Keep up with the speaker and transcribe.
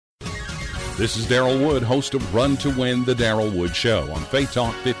This is Daryl Wood, host of Run to Win, the Daryl Wood Show on Faith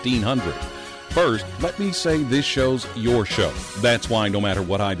Talk 1500. First, let me say this show's your show. That's why no matter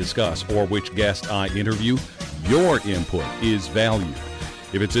what I discuss or which guest I interview, your input is valued.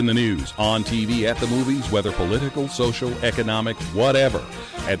 If it's in the news, on TV, at the movies, whether political, social, economic, whatever,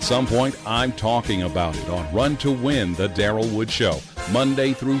 at some point I'm talking about it on Run to Win, the Daryl Wood Show,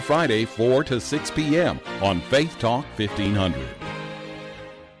 Monday through Friday, 4 to 6 p.m. on Faith Talk 1500.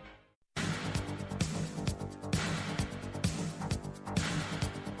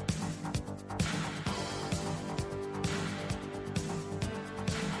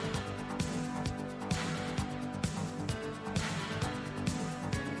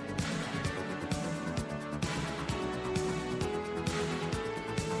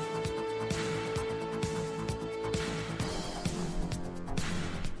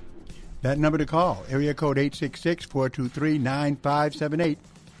 That number to call, area code 866-423-9578.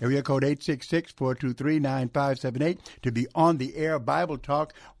 Area code 866-423-9578 to be on the air Bible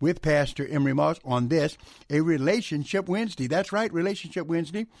Talk with Pastor Emery Moss on this, a Relationship Wednesday. That's right, Relationship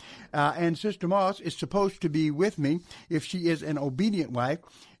Wednesday. And Sister Moss is supposed to be with me if she is an obedient wife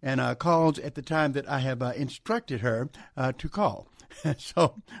and calls at the time that I have instructed her to call.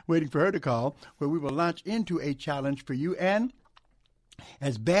 So waiting for her to call, where we will launch into a challenge for you. And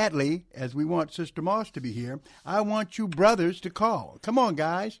as badly as we want Sister Moss to be here, I want you brothers to call. Come on,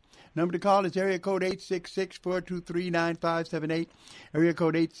 guys. Number to call is area code 866-423-9578. Area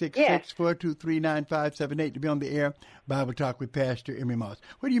code 866-423-9578 to be on the air Bible Talk with Pastor Emery Moss.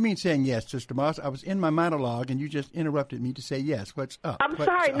 What do you mean saying yes, Sister Moss? I was in my monologue, and you just interrupted me to say yes. What's up? I'm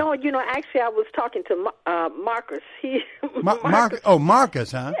sorry. No, actually, I was talking to Marcus.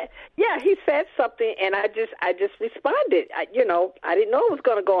 Marcus, huh? Yeah, he said something, and I just responded. I didn't know it was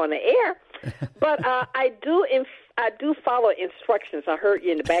going to go on the air, but I do follow instructions. I heard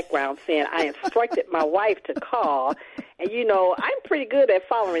you in the background saying I instructed my wife to call, and I'm pretty good at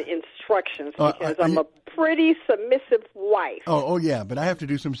following instructions because I'm a pretty submissive wife. Oh yeah, but I have to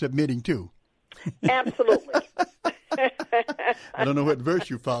do some submitting too. Absolutely. I don't know what verse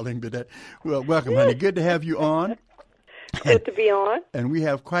you're following, but welcome, honey. Good to have you on. Good to be on. And we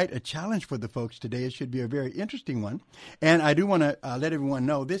have quite a challenge for the folks today. It should be a very interesting one. And I do want to let everyone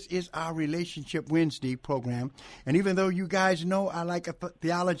know this is our Relationship Wednesday program. And even though you guys know I like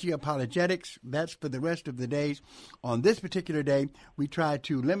theology apologetics, that's for the rest of the days. On this particular day, we try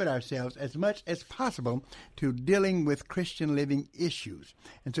to limit ourselves as much as possible to dealing with Christian living issues.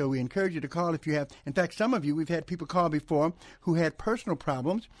 And so we encourage you to call if you have. In fact, some of you, we've had people call before who had personal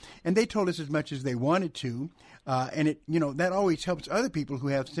problems, and they told us as much as they wanted to. And it, that always helps other people who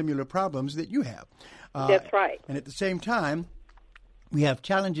have similar problems that you have. That's right. And at the same time, we have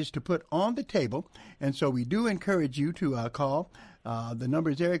challenges to put on the table. And so we do encourage you to call. The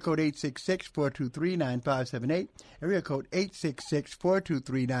number is area code 866-423-9578. Area code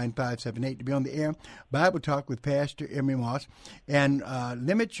 866-423-9578 to be on the air. Bible Talk with Pastor Emery Moss. And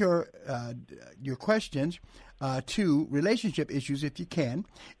limit your questions to relationship issues if you can.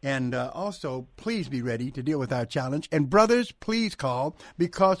 And also, please be ready to deal with our challenge. And brothers, please call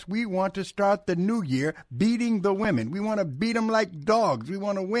because we want to start the new year beating the women. We want to beat them like dogs. We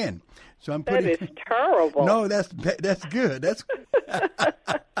want to win. So that is terrible. No, that's good. That's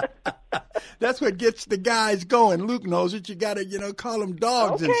that's what gets the guys going. Luke knows it. You got to, call them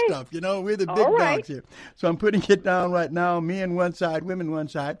dogs and stuff. We're the big dogs here. So I'm putting it down right now. Men one side, women one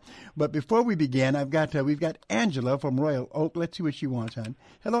side. But before we begin, we've got Angela from Royal Oak. Let's see what she wants, hon.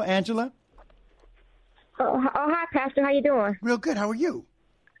 Hello, Angela. Oh, hi, Pastor. How you doing? Real good. How are you?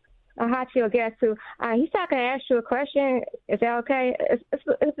 Hi, to your guest too. He said I can ask you a question. Is that okay?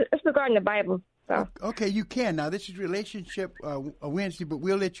 It's regarding the Bible. So. Okay, you can. Now, this is Relationship Wednesday, but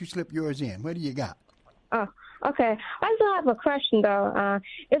we'll let you slip yours in. What do you got? Oh, okay. I do have a question, though.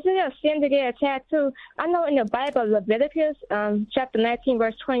 Isn't it a sin to get a tattoo? I know in the Bible, Leviticus, chapter 19,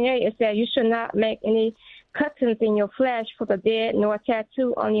 verse 28, it says you should not make any cuttings in your flesh for the dead, nor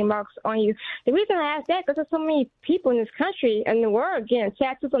tattoo on your marks on you. The reason I ask that, because there's so many people in this country and the world getting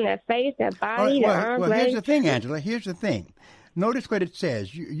tattoos on their face, their body, their arms, legs. Here's the thing, Angela. Here's the thing. Notice what it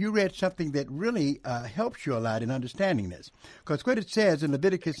says. You read something that really helps you a lot in understanding this. Because what it says in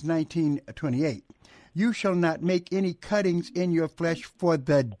Leviticus 19:28, you shall not make any cuttings in your flesh for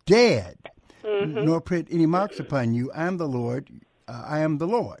the dead, nor put any marks upon you. I am the Lord.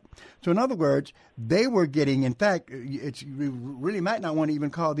 So in other words, they were getting, in fact, we really might not want to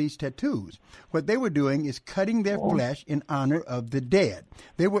even call these tattoos. What they were doing is cutting their flesh in honor of the dead.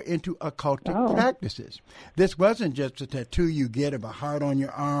 They were into occultic practices. This wasn't just a tattoo you get of a heart on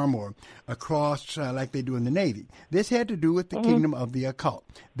your arm or a cross like they do in the Navy. This had to do with the kingdom of the occult.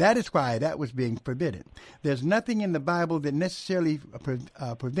 That is why that was being forbidden. There's nothing in the Bible that necessarily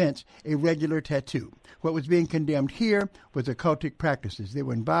prevents a regular tattoo. What was being condemned here was occultic practices. They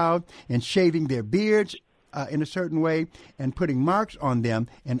were involved in shaving their beards in a certain way and putting marks on them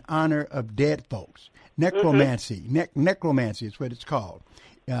in honor of dead folks. Necromancy. Necromancy is what it's called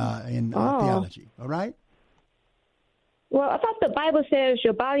in theology. All right? Well, I thought the Bible says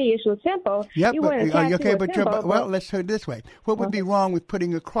your body is your temple. Yep, You wouldn't tattoo okay, a but temple, well, let's put it this way. What would be wrong with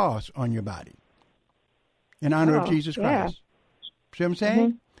putting a cross on your body in honor of Jesus Christ? See what I'm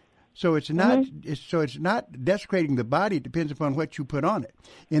saying? So it's not it's not desecrating the body. It depends upon what you put on it.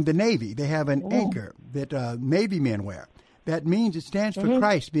 In the Navy, they have an anchor that Navy men wear. That means it stands for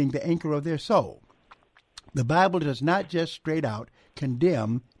Christ being the anchor of their soul. The Bible does not just straight out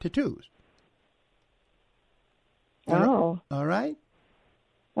condemn tattoos. All right?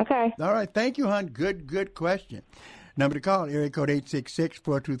 Okay. All right. Thank you, hon. Good question. Number to call, area code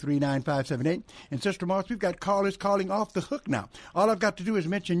 866-423-9578. And Sister Moss, we've got callers calling off the hook now. All I've got to do is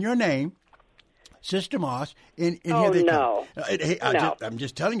mention your name, Sister Moss, and here they come. Hey, I'm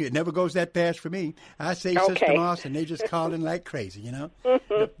just telling you, it never goes that fast for me. I say Sister Moss, and they just call in like crazy, you know?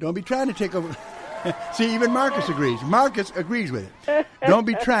 Don't be trying to take over. See, even Marcus agrees. Marcus agrees with it. Don't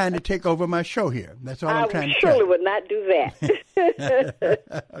be trying to take over my show here. That's all I'm trying to tell you. I surely would not do that.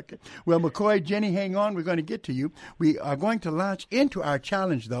 Okay. Well, McCoy, Jenny, hang on. We're going to get to you. We are going to launch into our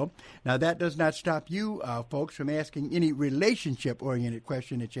challenge, though. Now, that does not stop you, folks, from asking any relationship-oriented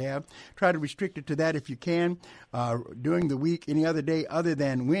question that you have. Try to restrict it to that if you can. During the week, any other day other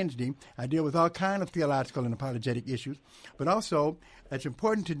than Wednesday, I deal with all kinds of theological and apologetic issues. But also, it's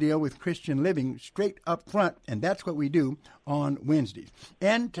important to deal with Christian living straight up front, and that's what we do on Wednesdays.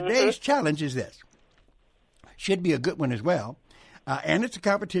 And today's challenge is this. Should be a good one as well. And it's a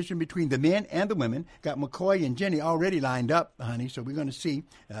competition between the men and the women. Got McCoy and Jenny already lined up, honey, so we're going to see.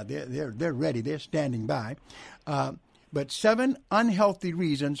 They're ready. They're standing by. But 7 unhealthy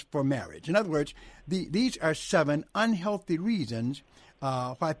reasons for marriage. In other words, these are 7 unhealthy reasons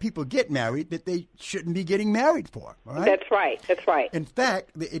why people get married that they shouldn't be getting married for. All right? That's right. That's right. In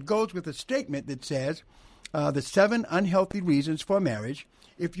fact, it goes with a statement that says the 7 unhealthy reasons for marriage.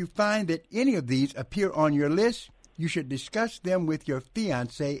 If you find that any of these appear on your list, you should discuss them with your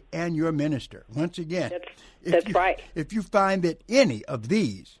fiancé and your minister. Once again, that's right. If you find that any of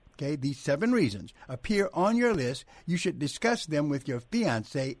these, these 7 reasons appear on your list, you should discuss them with your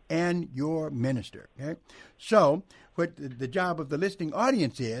fiancé and your minister. Okay? So, what the job of the listening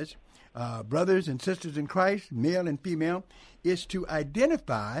audience is, brothers and sisters in Christ, male and female, is to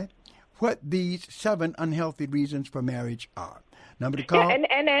identify what these 7 unhealthy reasons for marriage are. Number to call. Yeah,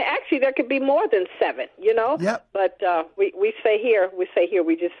 and actually there could be more than 7, you know. Yep. But we say here we say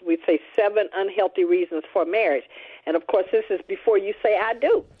 7 unhealthy reasons for marriage, and of course this is before you say I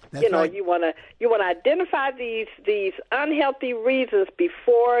do. That's right. You want to identify these unhealthy reasons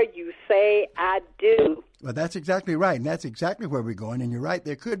before you say I do. Well, that's exactly right, and that's exactly where we're going. And you're right,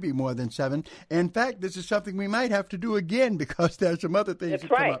 there could be more than 7. In fact, this is something we might have to do again because there's some other things that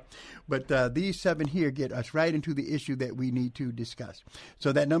come up. But these 7 here get us right into the issue that we need to discuss.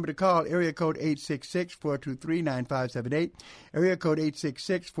 So that number to call, area code 866-423-9578, area code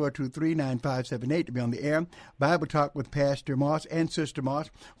 866-423-9578 to be on the air. Bible Talk with Pastor Moss and Sister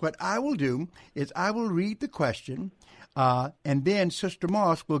Moss. What I will do is I will read the question, and then Sister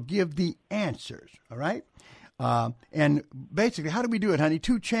Moss will give the answers, all right? And basically, how do we do it, honey?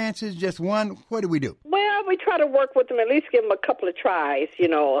 2 chances, just 1? What do we do? Well, we try to work with them, at least give them a couple of tries, you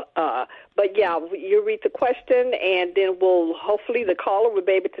know. But, yeah, you read the question, and then hopefully the caller will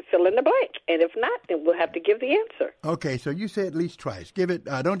be able to fill in the blank. And if not, then we'll have to give the answer. Okay, so you say at least twice. Give it,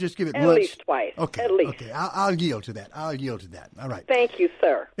 don't just give it once. At least twice. Okay, at least. Okay, I'll yield to that. All right. Thank you,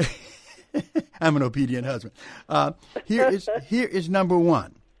 sir. I'm an obedient husband. Here is number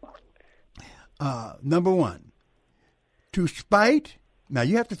 1. Number 1. To spite, now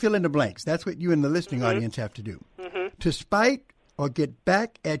you have to fill in the blanks. That's what you and the listening audience have to do. To spite or get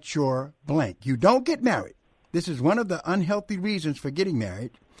back at your blank. You don't get married. This is one of the unhealthy reasons for getting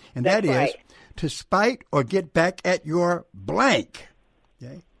married, and that is to spite or get back at your blank.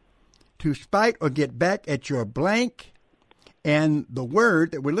 Okay? To spite or get back at your blank, and the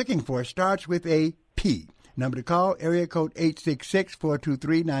word that we're looking for starts with a P. Number to call, area code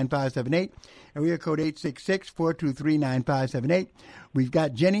 866-423-9578. Area code 866-423-9578. We've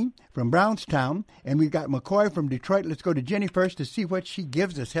got Jenny from Brownstown, and we've got McCoy from Detroit. Let's go to Jenny first to see what she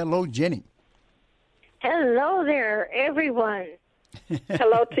gives us. Hello, Jenny. Hello there, everyone.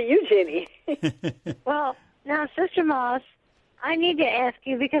 Hello to you, Jenny. Well, now, Sister Moss, I need to ask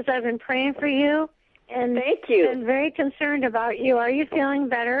you because I've been praying for you and Thank you. been very concerned about you. Are you feeling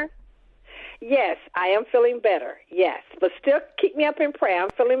better? Yes, I am feeling better. Yes, but still keep me up in prayer. I'm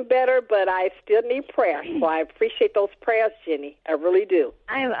feeling better, but I still need prayer. So I appreciate those prayers, Jenny. I really do.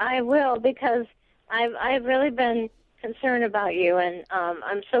 I will because I've really been concerned about you, and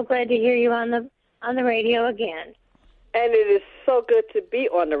I'm so glad to hear you on the radio again. And it is so good to be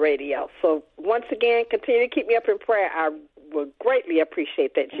on the radio. So once again, continue to keep me up in prayer. I will greatly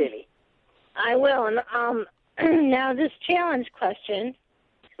appreciate that, Jenny. I will. And now this challenge question.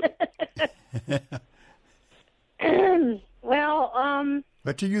 Well,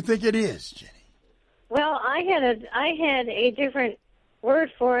 What do you think it is, Jenny? well, I had a different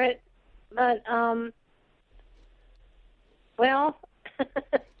word for it, but well,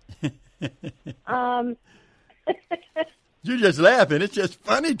 You're just laughing. It's just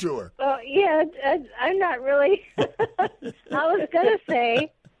funny to her. well, yeah, I'm not really. I was gonna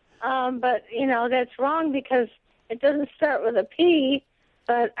say, but that's wrong because it doesn't start with a P.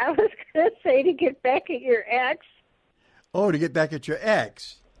 But I was gonna say to get back at your ex. Oh, to get back at your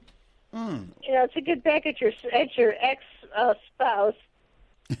ex. To get back at your ex spouse.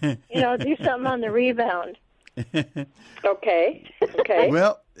 Do something on the rebound. Okay.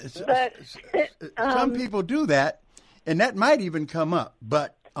 Well, But some people do that, and that might even come up.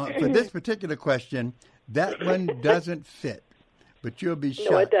 But for this particular question, that one doesn't fit. But you'll be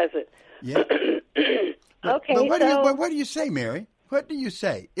shocked. No, it doesn't. Yeah. okay, But so what do you say, Mary? What do you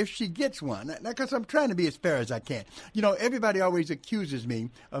say if she gets one? Because I'm trying to be as fair as I can. Everybody always accuses me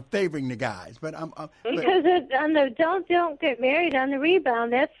of favoring the guys, but because on the don't get married on the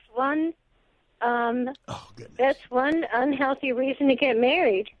rebound, that's one. Oh goodness. That's one unhealthy reason to get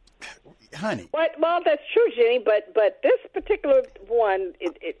married. Honey. Well, that's true, Jenny. But this particular one,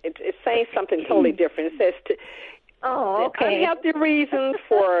 it's saying something totally different. It says Oh, the okay. unhealthy reason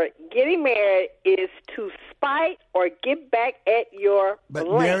for getting married is to spite or get back at your But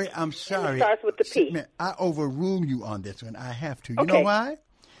blank. Mary, I'm sorry. It starts with the P. Man, I overrule you on this one. I have to. You Okay. know why?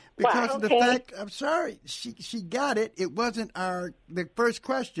 Because of the Okay. fact, I'm sorry, she got it. It wasn't the first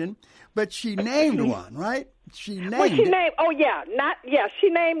question, but she named one, right? She named Well, she it. named. Oh yeah, she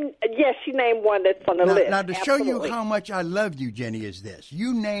named one that's on the list. Now, to show you Absolutely. how much I love you, Jenny, is this.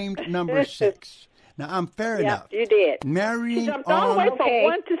 You named number 6. Now, I'm fair Yeah, enough. you did. Marrying She jumped all the way on from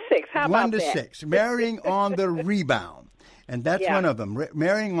 1 to 6. How about 1 to that? 6. Marrying on the rebound. And that's Yeah. one of them.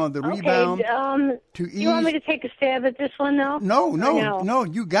 Marrying on the Okay. rebound to ease. You want me to take a stab at this one, though? No,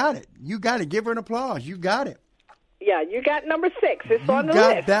 you got it. You got it. Give her an applause. You got it. Yeah, you got number 6. It's You on the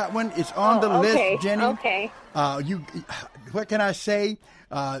got list. that one. It's on the okay, list, Jenny. okay. What can I say?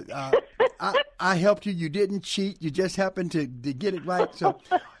 I helped you. You didn't cheat. You just happened to get it right. So,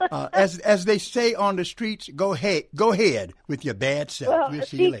 as they say on the streets, go ahead with your bad self. Well, We'll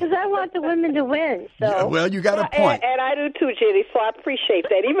see see, you later. because I want the women to win. So Yeah, well, you got a point. And I do too, Jenny. So I appreciate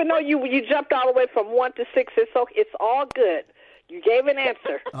that. Even though you jumped all the way from 1 to 6, it's all good. You gave an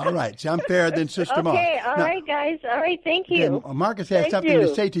answer. All right. See, I'm fairer than Sister Moss. okay, all Now, right, guys. All right, thank you. Marcus has Thank something you.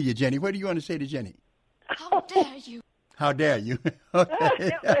 to say to you, Jenny. What do you want to say to Jenny? How dare you? How dare you?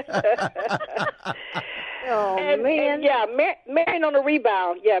 Okay. Oh And man. yeah, marrying on the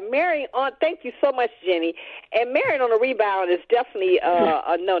rebound. Yeah, marrying on. Thank you so much, Jenny. And marrying on the rebound is definitely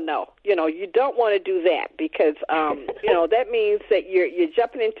a no. You don't want to do that because that means that you're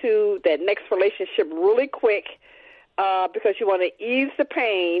jumping into that next relationship really quick because you want to ease the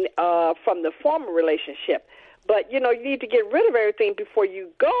pain from the former relationship. But, you need to get rid of everything before you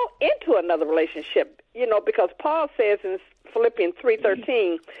go into another relationship, because Paul says in Philippians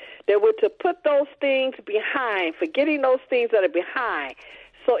 3:13 that we're to put those things behind, forgetting those things that are behind.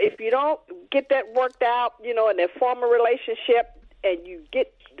 So if you don't get that worked out, in that former relationship and you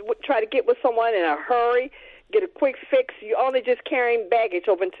try to get with someone in a hurry, get a quick fix, you're only just carrying baggage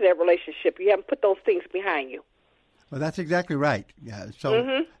over into that relationship. You haven't put those things behind you. Well, that's exactly right. Yeah,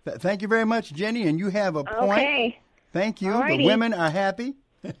 so thank you very much, Jenny, and you have a point. Okay. Thank you. Alrighty. The women are happy.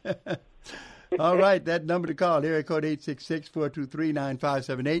 All right, that number to call, area code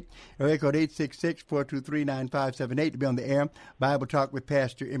 866-423-9578. Area code 866-423-9578 to be on the air. Bible Talk with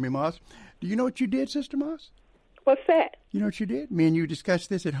Pastor Emery Moss. Do you know what you did, Sister Moss? What's that? You know what you did? Me and you discussed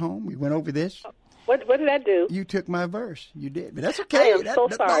this at home. We went over this. What did I do? You took my verse. You did. But that's okay. I am so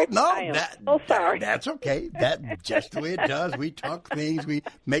sorry. Sorry. That's okay. That's just the way it does. We talk things. We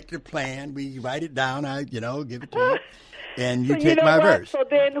make the plan. We write it down. I give it to you. And you take my verse. So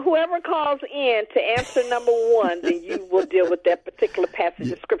then whoever calls in to answer number 1, then you will deal with that particular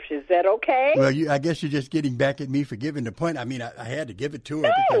passage of Scripture. Is that okay? Well, I guess you're just getting back at me for giving the point. I mean, I had to give it to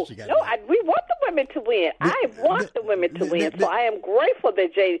her because she got we want the women to win. I want the women to win. So I am grateful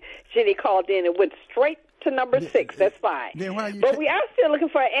that Jenny called in and went straight to number 6. That's fine. But we are still looking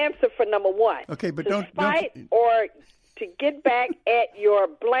for an answer for number 1. Okay, but don't or to get back at your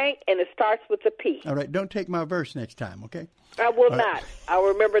blank, and it starts with a P. All right, don't take my verse next time, okay? I will not. I'll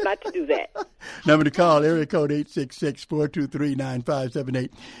remember not to do that. Number to call, area code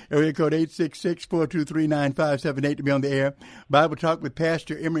 866-423-9578. Area code 866-423-9578 to be on the air. Bible Talk with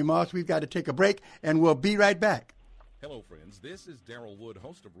Pastor Emery Moss. We've got to take a break, and we'll be right back. Hello, friends. This is Darrell Wood,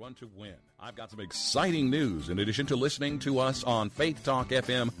 host of Run to Win. I've got some exciting news. In addition to listening to us on Faith Talk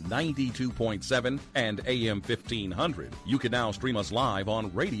FM 92.7 and AM 1500, you can now stream us live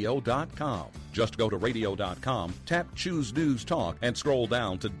on radio.com. Just go to radio.com, tap Choose News Talk, and scroll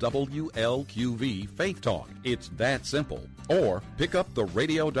down to WLQV Faith Talk. It's that simple. Or pick up the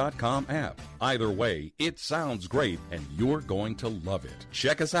radio.com app. Either way, it sounds great, and you're going to love it.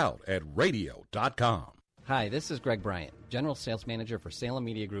 Check us out at radio.com. Hi, this is Greg Bryant, General Sales Manager for Salem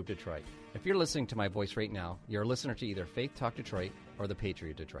Media Group Detroit. If you're listening to my voice right now, you're a listener to either Faith Talk Detroit or The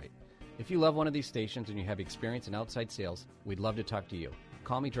Patriot Detroit. If you love one of these stations and you have experience in outside sales, we'd love to talk to you.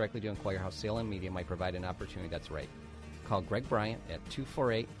 Call me directly to inquire how Salem Media might provide an opportunity that's right. Call Greg Bryant at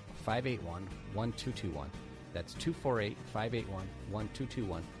 248-581-1221. That's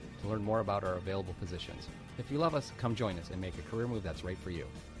 248-581-1221 to learn more about our available positions. If you love us, come join us and make a career move that's right for you.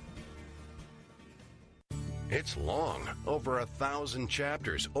 It's long, over 1,000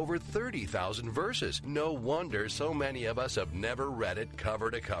 chapters, over 30,000 verses. No wonder so many of us have never read it cover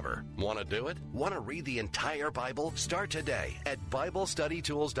to cover. Want to do it? Want to read the entire Bible? Start today at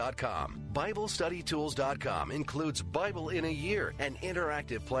BibleStudyTools.com. BibleStudyTools.com includes Bible in a Year, an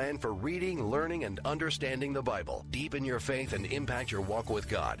interactive plan for reading, learning, and understanding the Bible. Deepen your faith and impact your walk with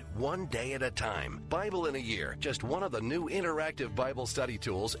God, one day at a time. Bible in a Year, just one of the new interactive Bible study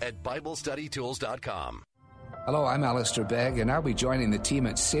tools at BibleStudyTools.com. Hello, I'm Alistair Begg, and I'll be joining the team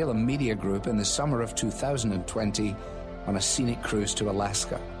at Salem Media Group in the summer of 2020 on a scenic cruise to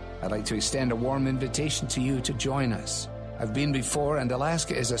Alaska. I'd like to extend a warm invitation to you to join us. I've been before, and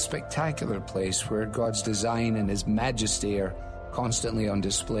Alaska is a spectacular place where God's design and His majesty are constantly on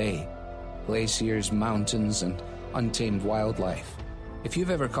display. Glaciers, mountains, and untamed wildlife. If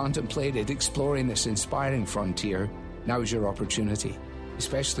you've ever contemplated exploring this inspiring frontier, now's your opportunity.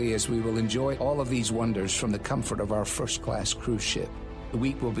 Especially as we will enjoy all of these wonders from the comfort of our first-class cruise ship. The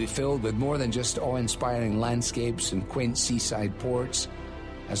week will be filled with more than just awe-inspiring landscapes and quaint seaside ports,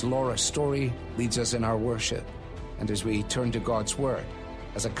 as Laura's story leads us in our worship, and as we turn to God's Word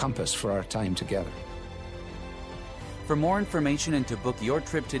as a compass for our time together. For more information and to book your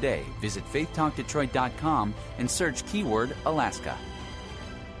trip today, visit faithtalkdetroit.com and search keyword Alaska.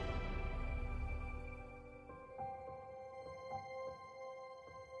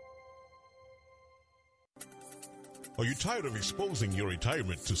 Are you tired of exposing your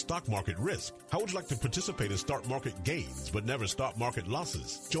retirement to stock market risk? How would you like to participate in stock market gains but never stock market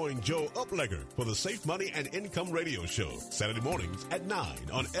losses? Join Joe Uplegger for the Safe Money and Income Radio Show, Saturday mornings at 9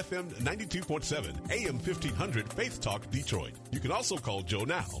 on FM 92.7, AM 1500 Faith Talk Detroit. You can also call Joe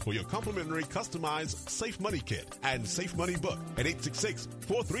now for your complimentary customized Safe Money Kit and Safe Money Book at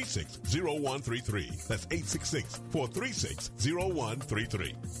 866-436-0133. That's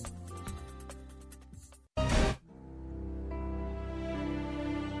 866-436-0133.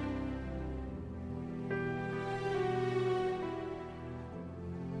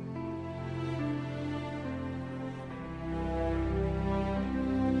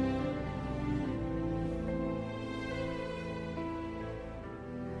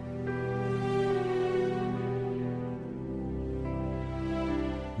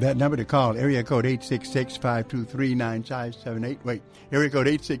 That number to call, area code 866-523-9578. Wait, area code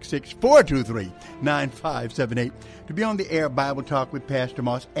 866-423-9578 to be on the air Bible Talk with Pastor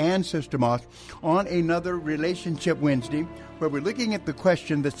Moss and Sister Moss on another Relationship Wednesday, where we're looking at the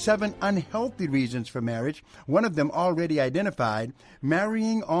question, the 7 unhealthy reasons for marriage. One of them already identified,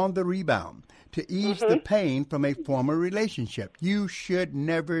 marrying on the rebound to ease the pain from a former relationship. You should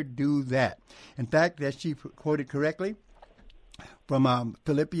never do that. In fact, as she quoted correctly, from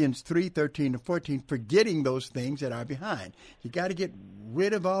Philippians 3:13-14, forgetting those things that are behind. You got to get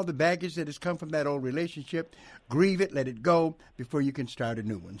rid of all the baggage that has come from that old relationship, grieve it, let it go before you can start a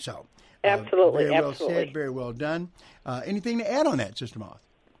new one. So, absolutely, very well absolutely. said, very well done. Anything to add on that, Sister Moss?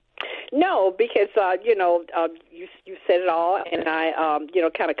 No, because you said it all, and I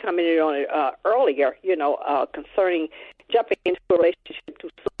kind of commented on it earlier. Concerning jumping into a relationship too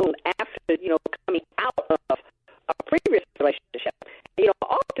soon after coming out of a previous relationship.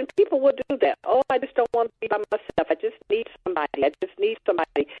 Often people will do that. Oh, I just don't want to be by myself. I just need somebody. I just need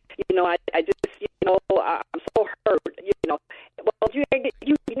somebody. I just I'm so hurt. Well, you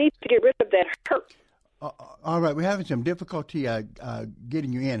need to get rid of that hurt. All right, we're having some difficulty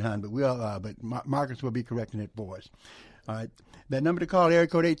getting you in, hon, but Marcus will be correcting it for us. All right, that number to call, area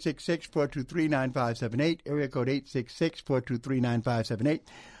code 866-423-9578, area code 866-423-9578.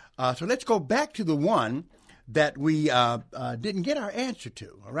 So let's go back to the one that we didn't get our answer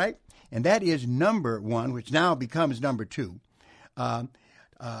to, all right? And that is number one, which now becomes number two.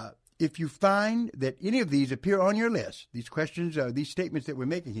 If you find that any of these appear on your list, these questions, these statements that we're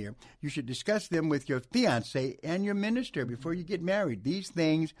making here, you should discuss them with your fiancé and your minister before you get married. These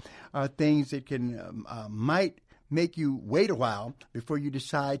things are things that can might make you wait a while before you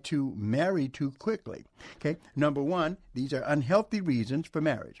decide to marry too quickly. Okay, number one, these are unhealthy reasons for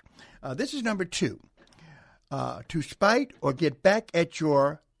marriage. This is number two, to spite or get back at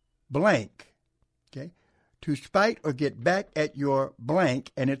your blank. Okay. To spite or get back at your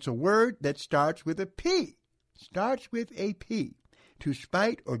blank, and it's a word that starts with a P. Starts with a P. To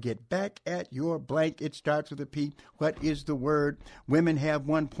spite or get back at your blank, it starts with a P. What is the word? Women have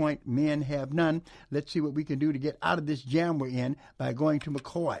 1 point, men have none. Let's see what we can do to get out of this jam we're in by going to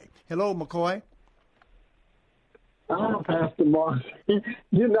McCoy. Hello, McCoy. Oh, Pastor Moss,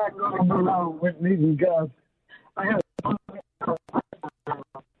 you're not going to go wrong with me because I have.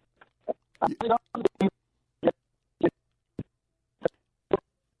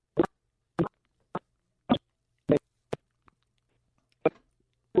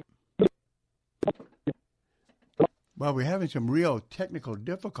 Well, we're having some real technical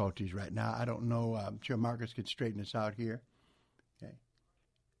difficulties right now. I don't know. I'm sure Marcus could straighten us out here. Okay.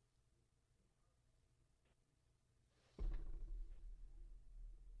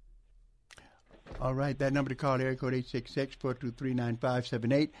 All right. That number to call, area code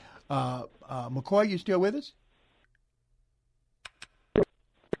 866-423-9578. McCoy, you still with us?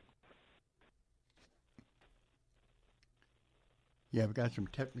 Yeah, we've got some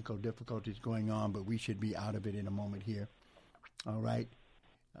technical difficulties going on, but we should be out of it in a moment here. All right.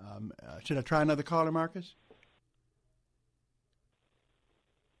 Should I try another caller, Marcus?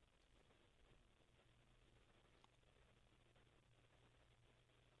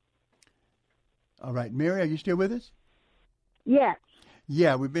 All right. Mary, are you still with us? Yes.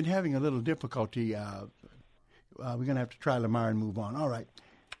 Yeah, we've been having a little difficulty. We're going to have to try Lamar and move on. All right.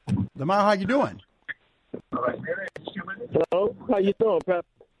 Lamar, how you doing? Hello, how you doing, Pastor?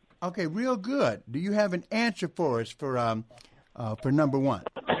 Okay, real good. Do you have an answer for us for number one?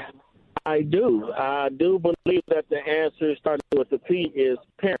 I do. I do believe that the answer starting with the P is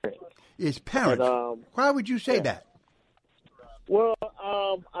parents. Is parents. And, why would you say that? Well,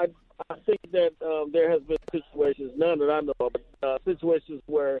 I think that there has been situations, none that I know of, but situations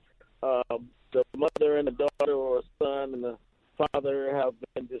where the mother and the daughter or a son and the father have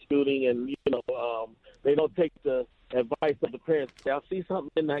been disputing, and they don't take the advice of the parents. I see something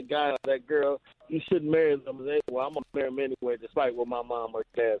in that guy or that girl. You shouldn't marry them. I'm gonna marry them anyway, despite what my mom or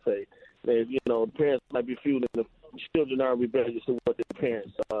dad say. The parents might be feuding. The children are rebellious to what their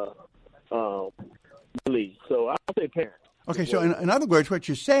parents believe. So I say parents. Okay, so in other words, what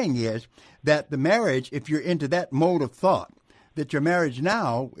you're saying is that the marriage, if you're into that mode of thought, that your marriage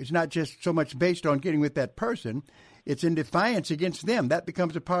now is not just so much based on getting with that person. It's in defiance against them. That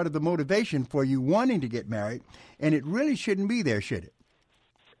becomes a part of the motivation for you wanting to get married, and it really shouldn't be there, should it?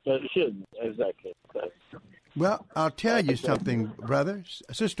 It shouldn't, exactly. Well, I'll tell you something, brother.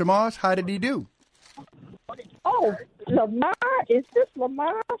 Sister Moss, how did he do? Oh, Lamar, is this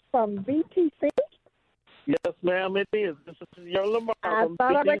Lamar from BTC? Yes, ma'am, it is. This is your Lamar. I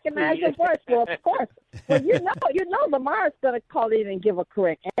thought I recognized your voice. Well, of course. Well, you know, Lamar's going to call in and give a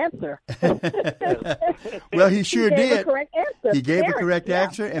correct answer. Well, he sure did. A correct answer. He gave a correct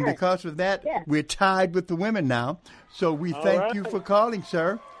answer, and because of that, we're tied with the women now. So we thank you for calling,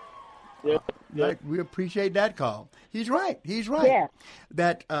 sir. Yeah. Right, we appreciate that call. He's right. He's right. Yeah.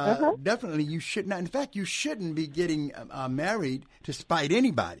 That definitely you should not. In fact, you shouldn't be getting married to spite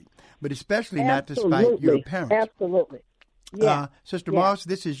anybody, but especially not to spite your parents. Absolutely. Yeah. Sister Moss,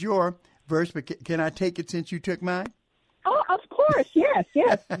 this is your verse, but can I take it since you took mine? Oh, of course. course, yes.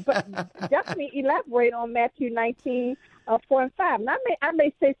 But definitely elaborate on Matthew 19, 4 and 5. And I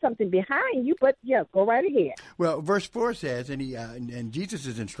may say something behind you, but yeah, go right ahead. Well, verse 4 says, and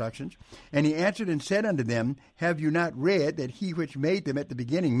Jesus' instructions, and he answered and said unto them, have you not read that he which made them at the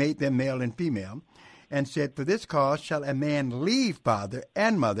beginning made them male and female? And said, for this cause shall a man leave father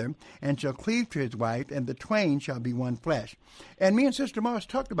and mother, and shall cleave to his wife, and the twain shall be one flesh. And me and Sister Morris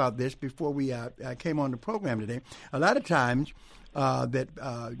talked about this before we came on the program today. A lot of times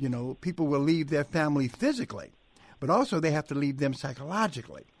people will leave their family physically, but also they have to leave them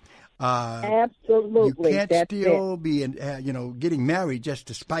psychologically. Absolutely. You can't still be getting married just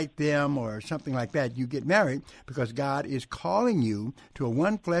to spite them or something like that. You get married because God is calling you to a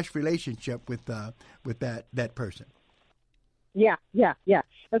one flesh relationship with that person. Yeah. As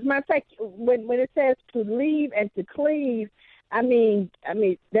a matter of fact, when it says to leave and to cleave, I mean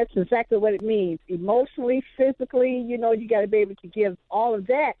that's exactly what it means. Emotionally, physically, you got to be able to give all of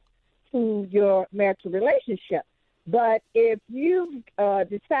that to your marital relationship. But if you've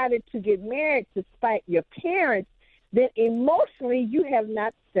decided to get married to spite your parents, then emotionally you have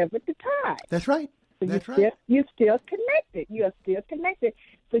not severed the tie. That's right. So you're still connected. You are still connected.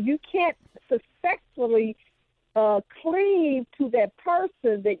 So you can't successfully cleave to that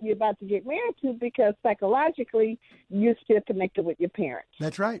person that you're about to get married to because psychologically you're still connected with your parents.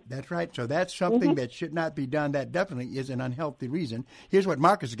 That's right. So that's something that should not be done. That definitely is an unhealthy reason. Here's what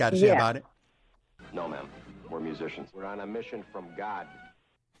Marcus has got to say about it. No, ma'am. We're musicians. We're on a mission from God.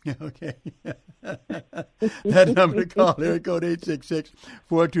 Okay. That number to call, area code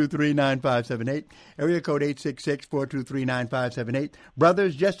 866-423-9578. Area code 866-423-9578.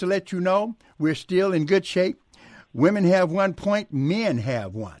 Brothers, just to let you know, we're still in good shape. Women have 1 point, men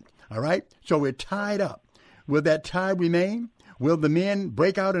have 1. All right? So we're tied up. Will that tie remain? Will the men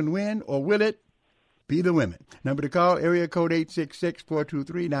break out and win, or will it be the women? Number to call, area code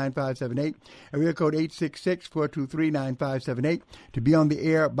 866-423-9578. Area code 866-423-9578. To be on the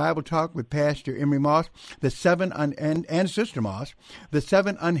air, Bible Talk with Pastor Emery Moss, and Sister Moss, the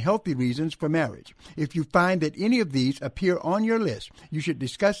 7 unhealthy reasons for marriage. If you find that any of these appear on your list, you should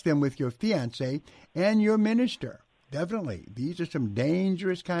discuss them with your fiancé and your minister. Definitely. These are some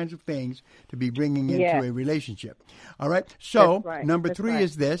dangerous kinds of things to be bringing into a relationship. All right? So, number 3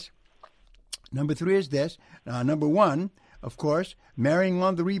 is this. Number 3 is this. Number 1, of course, marrying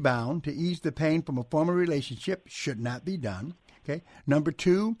on the rebound to ease the pain from a former relationship should not be done. Okay. Number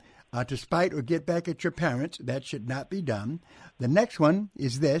 2, to spite or get back at your parents, that should not be done. The next one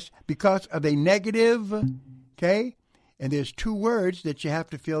is this, because of a negative, okay, and there's 2 words that you have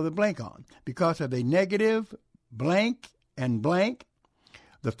to fill the blank on. Because of a negative, blank, and blank.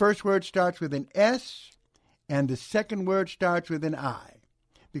 The first word starts with an S, and the second word starts with an I.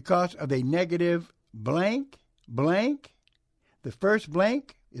 Because of a negative blank, blank. The first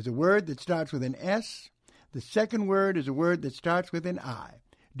blank is a word that starts with an S. The second word is a word that starts with an I.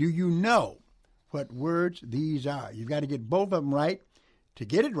 Do you know what words these are? You've got to get both of them right to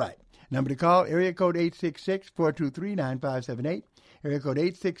get it right. Number to call, area code 866-423-9578. Area code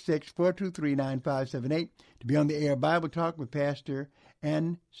 866-423-9578. To be on the air, Bible Talk with Pastor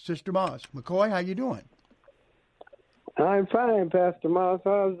and Sister Moss. McCoy, how you doing? I'm fine, Pastor Moss.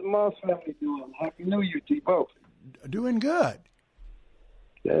 How's the Moss family doing? Happy New Year to you both. Doing good.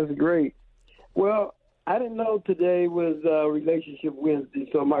 That's great. Well, I didn't know today was Relationship Wednesday,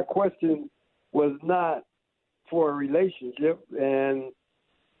 so my question was not for a relationship, and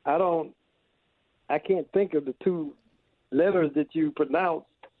I can't think of the 2 letters that you pronounced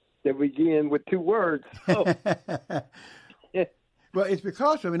that begin with 2 words. So. Well, it's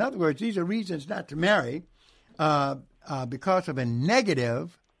because of, in other words, these are reasons not to marry. Because of a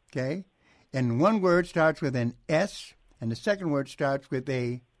negative, okay, and one word starts with an S, and the second word starts with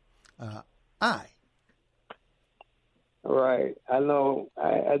a I. Right. I know.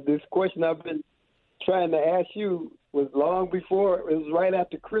 This question I've been trying to ask you was long before. It was right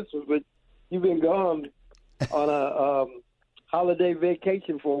after Christmas, but you've been gone on a holiday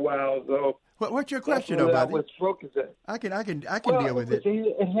vacation for a while, so. What's your question about it? I was focused at. I can deal with it.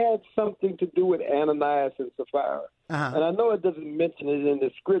 It had something to do with Ananias and Sapphira. Uh-huh. And I know it doesn't mention it in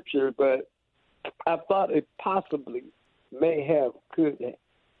the scripture, but I thought it possibly could have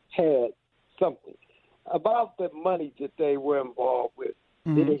had something. About the money that they were involved with,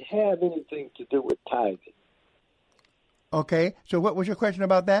 did it have anything to do with tithing? Okay, so what was your question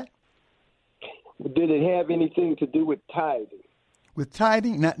about that? Did it have anything to do with tithing? With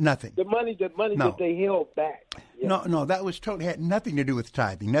tithing, nothing. The money that they held back. Yeah. No, that was had nothing to do with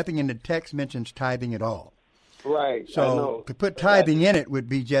tithing. Nothing in the text mentions tithing at all. Right. I So know. to put tithing in it would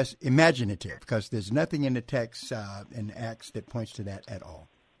be just imaginative because there's nothing in the text in Acts that points to that at all.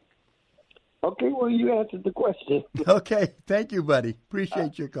 Okay, well, you answered the question. Okay. Thank you, buddy.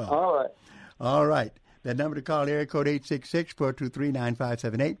 Appreciate your call. All right. All right. That number to call, area code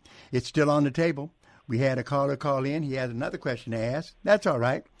 866-423-9578. It's still on the table. We had a caller call in. He has another question to ask. That's all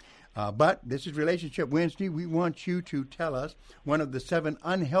right. But this is Relationship Wednesday. We want you to tell us one of the 7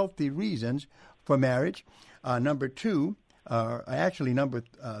 unhealthy reasons for marriage. Number 3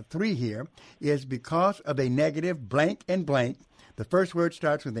 here is because of a negative blank and blank. The first word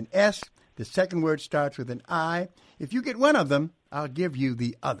starts with an S. The second word starts with an I. If you get one of them, I'll give you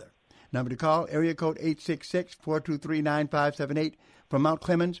the other. Number to call, area code 866-423-9578. From Mount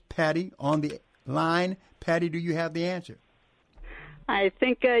Clemens, Patty on the line. Patty, do you have the answer? I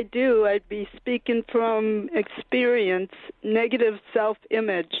think I do. I'd be speaking from experience, negative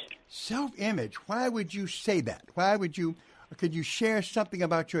self-image. Self-image. Why would you say that? Could you share something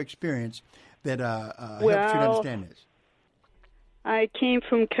about your experience that helps you to understand this? I came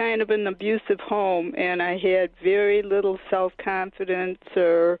from kind of an abusive home, and I had very little self-confidence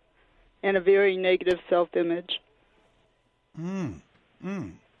and a very negative self-image.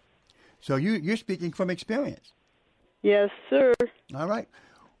 So you're speaking from experience? Yes, sir. All right.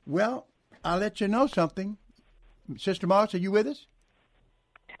 Well, I'll let you know something. Sister Moss, are you with us?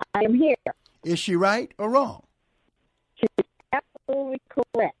 I am here. Is she right or wrong? She's absolutely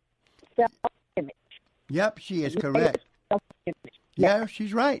correct. Self-image. Yep, she is correct. Self-image. Yeah,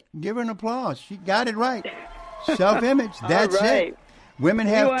 she's right. Give her an applause. She got it right. Self-image. That's All right. it. Women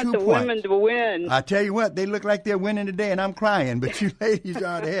have 2 points. You want the women to win. I tell you what, they look like they're winning today, and I'm crying, but you ladies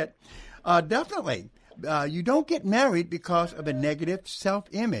are ahead. Definitely. You don't get married because of a negative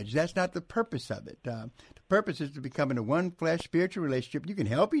self-image. That's not the purpose of it. The purpose is to become in a one-flesh spiritual relationship. You can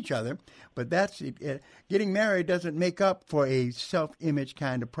help each other, but that's it. Getting married doesn't make up for a self-image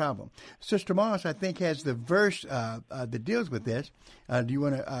kind of problem. Sister Moss, I think, has the verse that deals with this. Do you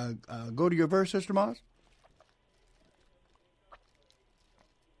want to go to your verse, Sister Moss?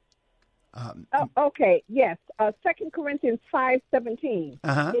 Okay, yes. 2 Corinthians 5:17.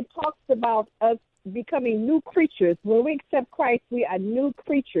 It talks about us becoming new creatures. When we accept Christ, we are new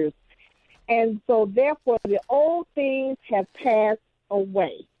creatures. And so, therefore, the old things have passed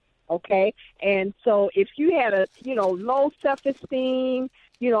away, okay? And so if you had a, low self-esteem,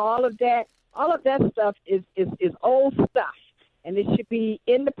 all of that stuff is old stuff. And it should be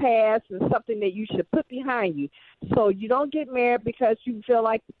in the past and something that you should put behind you. So you don't get married because you feel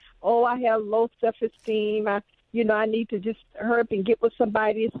like, oh, I have low self-esteem. I need to just hurry up and get with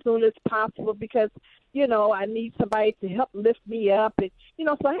somebody as soon as possible because, I need somebody to help lift me up. And,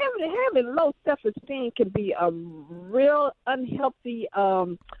 so having low self-esteem can be a real unhealthy,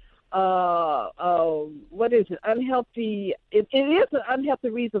 what is it? Unhealthy. It is an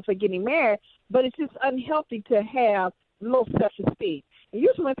unhealthy reason for getting married, but it's just unhealthy to have low self-esteem. And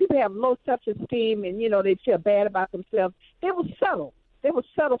usually when people have low self-esteem and, they feel bad about themselves, they will settle. They will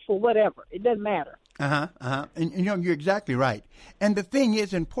settle for whatever. It doesn't matter. And you're exactly right. And the thing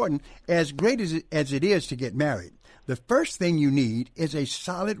is important, as great as it is to get married, the first thing you need is a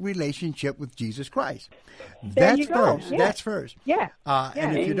solid relationship with Jesus Christ. That's first. Yeah. That's first. Yeah.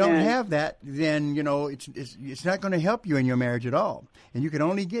 And if you don't have that, then, it's not going to help you in your marriage at all. And you can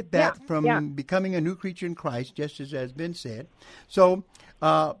only get that from becoming a new creature in Christ, just as has been said. So,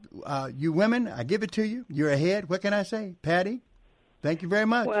 you women, I give it to you. You're ahead. What can I say? Patty, thank you very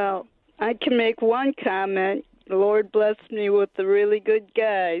much. Well, I can make one comment. The Lord blessed me with a really good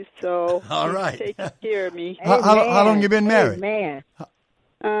guy, so all right. He's taking care of me. How long you been married? Amen.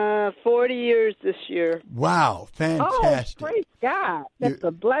 40 years this year. Wow, fantastic. Oh, praise God. That's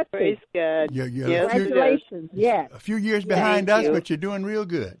a blessing. Praise God. Congratulations. A few years behind us, but you're doing real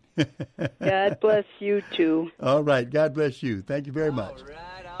good. God bless you, too. All right. God bless you. Thank you very much.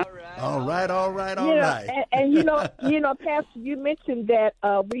 All right. And Pastor, you mentioned that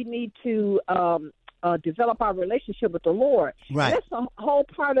we need to develop our relationship with the Lord. Right. And that's a whole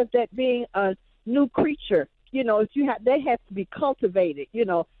part of that being a new creature. That has to be cultivated.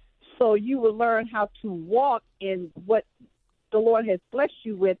 So you will learn how to walk in what the Lord has blessed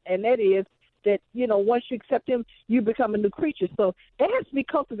you with, and that is that once you accept Him, you become a new creature. So that has to be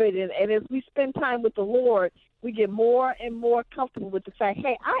cultivated. And as we spend time with the Lord, we get more and more comfortable with the fact,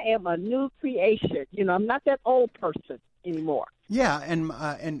 hey, I am a new creation. I'm not that old person anymore. Yeah,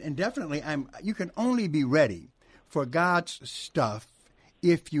 and definitely, you can only be ready for God's stuff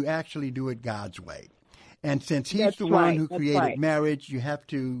if you actually do it God's way. And since he's That's the one right. who That's created right. marriage, you have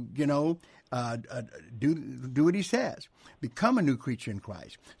to, do what he says. Become a new creature in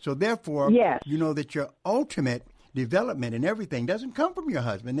Christ. So therefore, Yes. you know that your ultimate development and everything doesn't come from your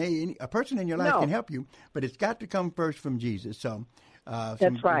husband. A person in your life No. can help you, but it's got to come first from Jesus. So some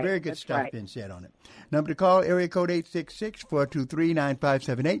That's right. very good That's stuff right. being said on it. Number to call, area code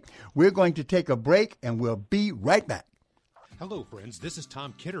 866-423-9578. We're going to take a break, and we'll be right back. Hello, friends. This is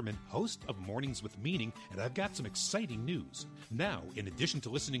Tom Kitterman, host of Mornings with Meaning, and I've got some exciting news. Now, in addition to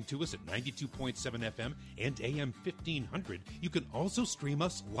listening to us at 92.7 FM and AM 1500, you can also stream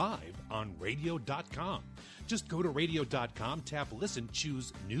us live on radio.com. Just go to radio.com, tap Listen,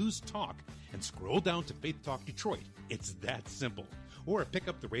 choose News Talk, and scroll down to Faith Talk Detroit. It's that simple. Or pick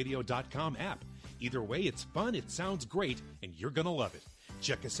up the radio.com app. Either way, it's fun, it sounds great, and you're going to love it.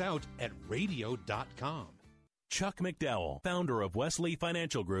 Check us out at radio.com. Chuck McDowell, founder of Wesley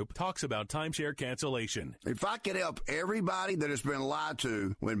Financial Group, talks about timeshare cancellation. If I could help everybody that has been lied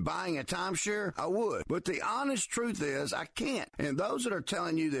to when buying a timeshare, I would. But the honest truth is I can't. And those that are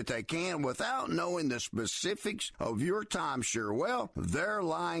telling you that they can without knowing the specifics of your timeshare, well, they're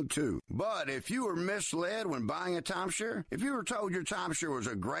lying too. But if you were misled when buying a timeshare, if you were told your timeshare was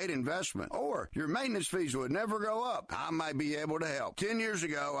a great investment or your maintenance fees would never go up, I might be able to help. 10 years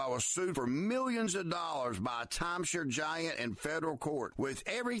ago, I was sued for millions of dollars by a timeshare giant in federal court with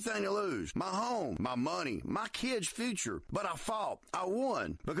everything to lose. My home, my money, my kids' future. But I fought. I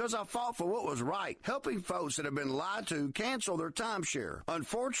won because I fought for what was right, helping folks that have been lied to cancel their timeshare.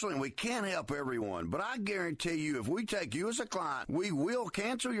 Unfortunately, we can't help everyone, but I guarantee you if we take you as a client, we will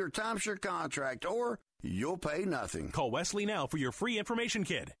cancel your timeshare contract or you'll pay nothing. Call Wesley now for your free information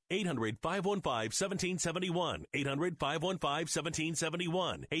kit. 800-515-1771.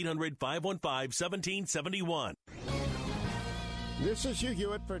 800-515-1771. 800-515-1771. This is Hugh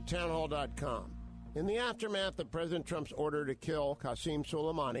Hewitt for townhall.com. In the aftermath of President Trump's order to kill Qasem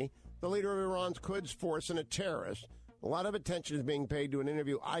Soleimani, the leader of Iran's Quds Force and a terrorist, a lot of attention is being paid to an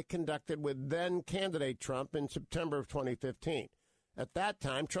interview I conducted with then-candidate Trump in September of 2015. At that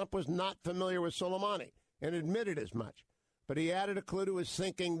time, Trump was not familiar with Soleimani and admitted as much. But he added a clue to his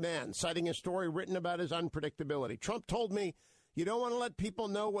thinking then, citing a story written about his unpredictability. Trump told me, you don't want to let people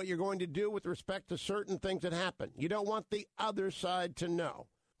know what you're going to do with respect to certain things that happen. You don't want the other side to know.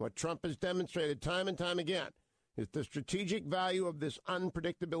 What Trump has demonstrated time and time again is the strategic value of this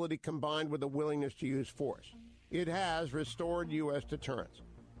unpredictability combined with a willingness to use force. It has restored U.S. deterrence.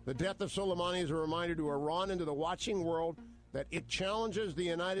 The death of Soleimani is a reminder to Iran and to the watching world that it challenges the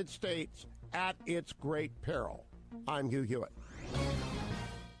United States at its great peril. I'm Hugh Hewitt.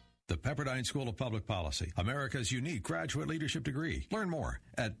 The Pepperdine School of Public Policy, America's unique graduate leadership degree. Learn more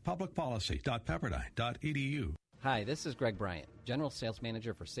at publicpolicy.pepperdine.edu. Hi, this is Greg Bryant, General Sales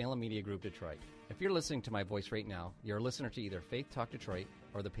Manager for Salem Media Group Detroit. If you're listening to my voice right now, you're a listener to either Faith Talk Detroit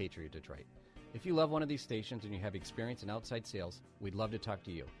or The Patriot Detroit. If you love one of these stations and you have experience in outside sales, we'd love to talk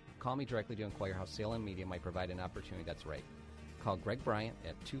to you. Call me directly to inquire how Salem Media might provide an opportunity that's right. Call Greg Bryant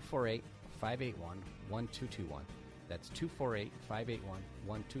at 248-581-1221. That's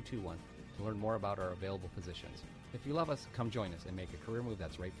 248-581-1221 to learn more about our available positions. If you love us, come join us and make a career move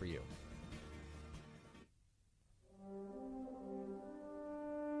that's right for you.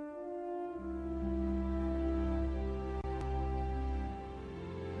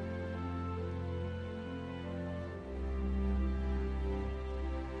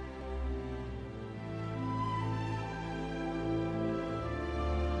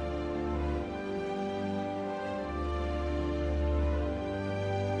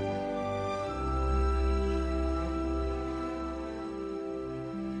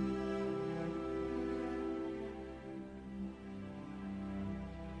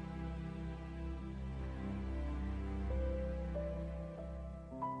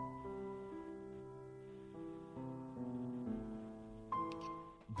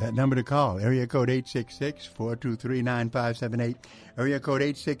 That number to call, area code 866-423-9578, area code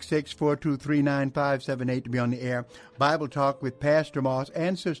 866-423-9578 to be on the air. Bible Talk with Pastor Moss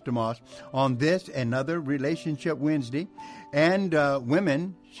and Sister Moss on this and other Relationship Wednesday. And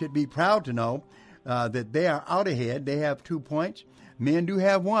women should be proud to know that they are out ahead. They have 2 points. Men do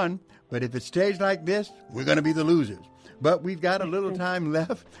have 1, but if it stays like this, we're going to be the losers. But we've got a little time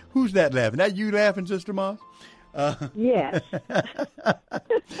left. Who's that laughing? That you laughing, Sister Moss? Yes.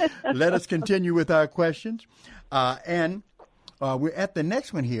 Let us continue with our questions. And we're at the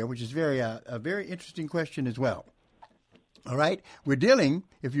next one here, which is a very interesting question as well. All right? We're dealing,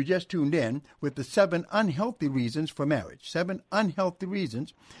 if you just tuned in, with the 7 unhealthy reasons for marriage. 7 unhealthy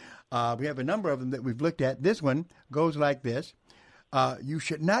reasons. We have a number of them that we've looked at. This one goes like this. You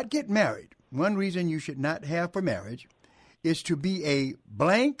should not get married one reason you should not have for marriage is to be a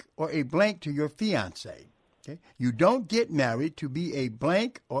blank or a blank to your fiancé. Okay? You don't get married to be a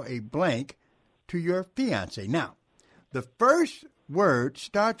blank or a blank to your fiancé. Now, the first word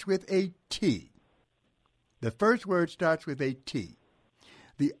starts with a T. The first word starts with a T.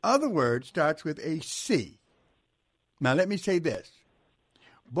 The other word starts with a C. Now, let me say this.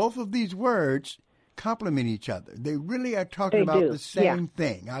 Both of these words complement each other. They really are talking about the same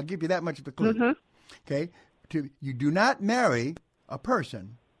thing. I'll give you that much of a clue. Okay? You do not marry a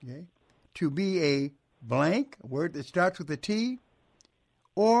person, okay, to be a blank, a word that starts with a T,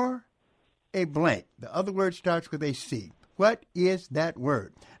 or a blank. The other word starts with a C. What is that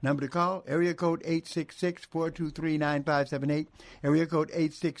word? Number to call, area code 866-423-9578. Area code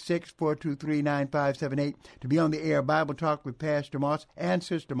 866-423-9578. To be on the air, Bible Talk with Pastor Moss and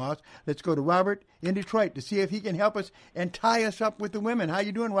Sister Moss. Let's go to Robert in Detroit to see if he can help us and tie us up with the women. How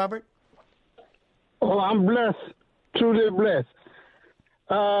you doing, Robert? Oh, I'm blessed, truly blessed.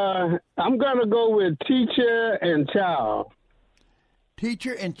 I'm going to go with teacher and child.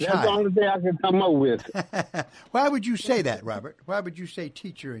 Teacher and child. That's the only thing I can come up with. Why would you say that, Robert? Why would you say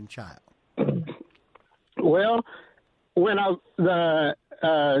teacher and child? Well, when the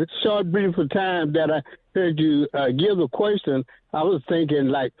short brief of time that I heard you give the question, I was thinking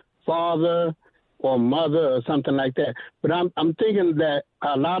like father or mother or something like that. But I'm thinking that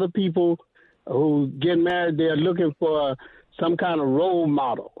a lot of people who get married, they're looking for some kind of role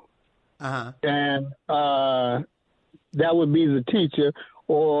model. And that would be the teacher,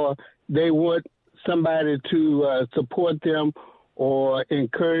 or they want somebody to support them or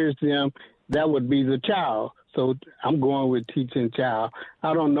encourage them. That would be the child. So I'm going with teacher and child.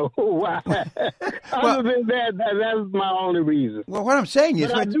 I don't know why. Other than that, that's my only reason. Well, what I'm saying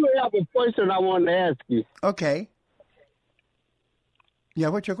is... But I do have a question I wanted to ask you. Okay. Yeah,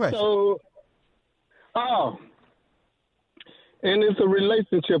 what's your question? And it's a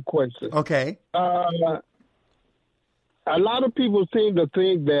relationship question. Okay. A lot of people seem to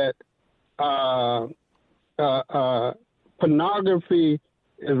think that pornography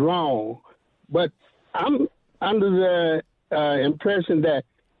is wrong, but I'm under the impression that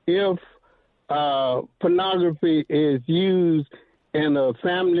if pornography is used in a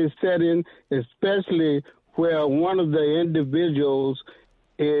family setting, especially where one of the individuals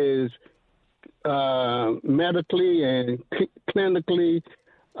is medically and clinically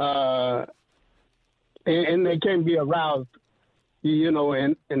and they can be aroused,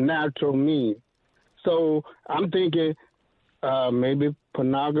 in natural means. So I'm thinking maybe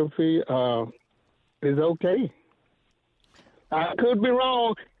pornography is okay. I could be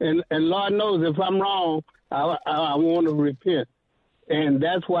wrong, and Lord knows if I'm wrong, I want to repent. And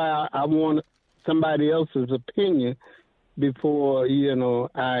that's why I want somebody else's opinion before,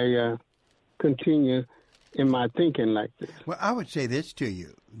 I continue in my thinking like this. Well, I would say this to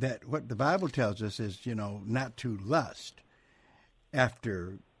you, that what the Bible tells us is, not to lust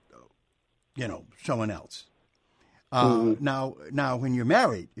after, someone else. Now, when you're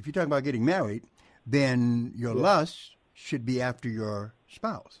married, if you're talking about getting married, then your lust should be after your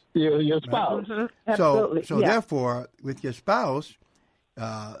spouse. Your spouse. Right? Absolutely. So therefore, with your spouse, you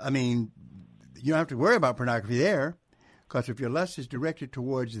don't have to worry about pornography there, because if your lust is directed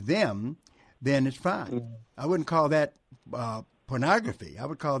towards them, then it's fine. I wouldn't call that pornography. I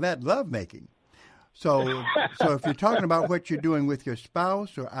would call that lovemaking. So if you're talking about what you're doing with your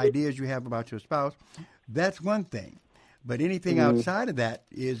spouse or ideas you have about your spouse, that's one thing. But anything outside of that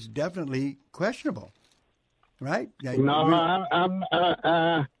is definitely questionable, right? No,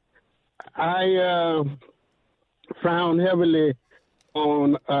 I frown heavily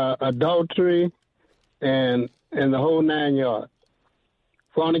on adultery and the whole 9 yards.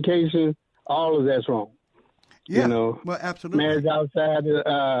 Fornication, all of that's wrong. Yeah, well, absolutely. Marriage outside,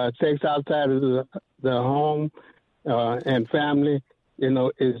 sex outside of the home and family,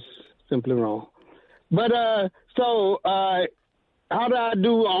 is simply wrong. But so how do I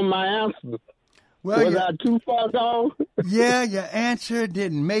do on my answer? Well, was I too far gone? Yeah, your answer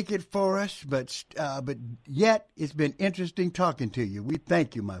didn't make it for us, but yet it's been interesting talking to you. We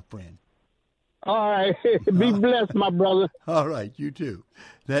thank you, my friend. All right. Be blessed, my brother. All right. You too.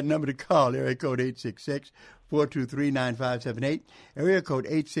 That number to call, area code 866-423-9578. Area code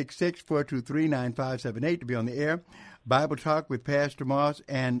 866-423-9578 to be on the air. Bible Talk with Pastor Moss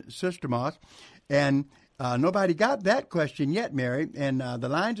and Sister Moss. And nobody got that question yet, Mary, and the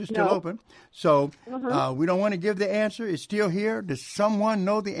lines are still open. So we don't want to give the answer. It's still here. Does someone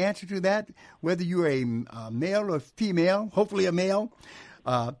know the answer to that, whether you're a male or female, hopefully a male?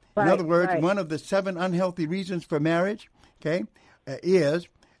 In other words, one of the 7 unhealthy reasons for marriage, is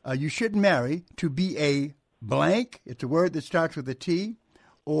you shouldn't marry to be a blank. It's a word that starts with a T,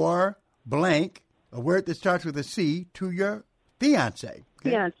 or blank, a word that starts with a C, to your fiance. Okay?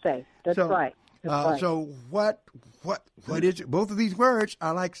 Fiance. That's right. That's right. So what is it? Both of these words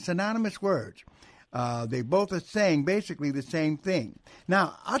are like synonymous words. They both are saying basically the same thing.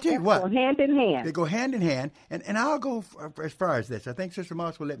 Now, I'll tell you what. They go hand in hand. They go hand in hand. And I'll go as far as this. I think Sister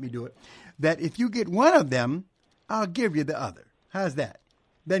Moss will let me do it. That if you get one of them, I'll give you the other. How's that?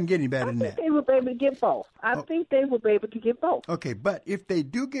 Doesn't get any better than that. I think they will be able to get both. I think they will be able to get both. Okay, but if they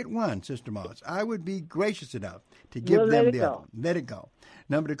do get one, Sister Moss, I would be gracious enough to give them the other. Let it go.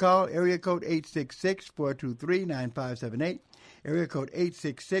 Number to call, area code 866-423-9578. Area code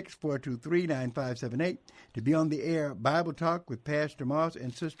 866-423-9578. To be on the air, Bible Talk with Pastor Moss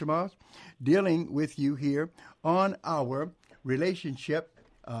and Sister Moss, dealing with you here on our relationship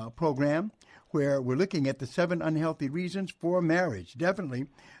program, where we're looking at the 7 unhealthy reasons for marriage. Definitely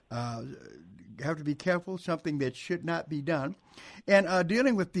have to be careful, something that should not be done. And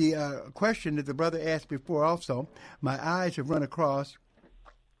dealing with the question that the brother asked before also, my eyes have run across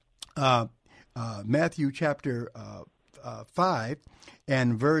Matthew chapter 5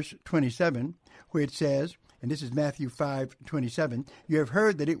 and verse 27, where it says, and this is Matthew 5:27, you have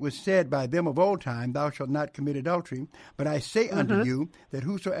heard that it was said by them of old time, thou shalt not commit adultery. But I say unto you that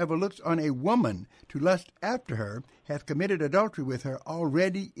whosoever looks on a woman to lust after her hath committed adultery with her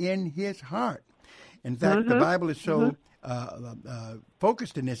already in his heart. In fact, the Bible is so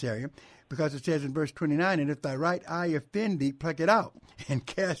focused in this area because it says in verse 29, and if thy right eye offend thee, pluck it out and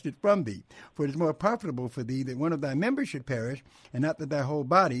cast it from thee. For it is more profitable for thee that one of thy members should perish, and not that thy whole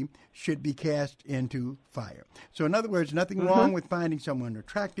body should be cast into fire. So in other words, nothing wrong with finding someone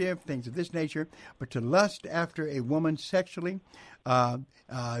attractive, things of this nature, but to lust after a woman sexually,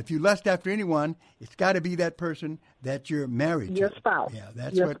 if you lust after anyone, it's got to be that person that you're married to. Your spouse. Yeah,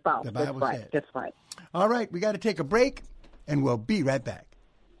 that's your what spouse. the Bible says. That's right. All right, we got to take a break, and we'll be right back.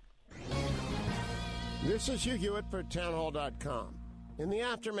 This is Hugh Hewitt for townhall.com. In the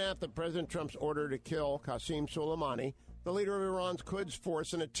aftermath of President Trump's order to kill Qasem Soleimani, the leader of Iran's Quds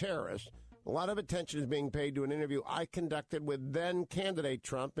Force and a terrorist, a lot of attention is being paid to an interview I conducted with then-candidate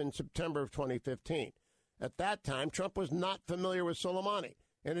Trump in September of 2015. At that time, Trump was not familiar with Soleimani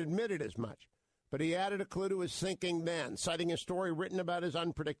and admitted as much. But he added a clue to his thinking then, citing a story written about his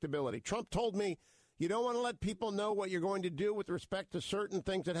unpredictability. Trump told me, you don't want to let people know what you're going to do with respect to certain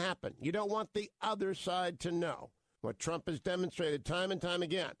things that happen. You don't want the other side to know. What Trump has demonstrated time and time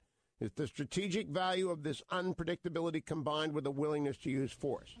again is the strategic value of this unpredictability combined with a willingness to use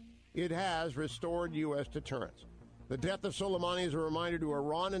force. It has restored U.S. deterrence. The death of Soleimani is a reminder to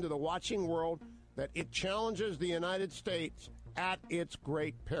Iran and to the watching world that it challenges the United States at its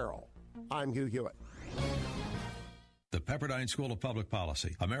great peril. I'm Hugh Hewitt. The Pepperdine School of Public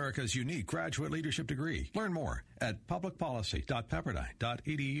Policy, America's unique graduate leadership degree. Learn more at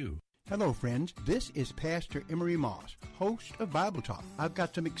publicpolicy.pepperdine.edu. Hello, friends. This is Pastor Emery Moss, host of Bible Talk. I've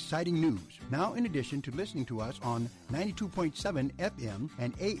got some exciting news. Now, in addition to listening to us on 92.7 FM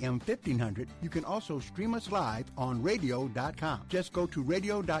and AM 1500, you can also stream us live on radio.com. Just go to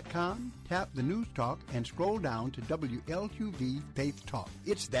radio.com, tap the News Talk, and scroll down to WLQV Faith Talk.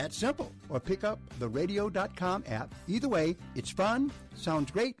 It's that simple. Or pick up the radio.com app. Either way, it's fun,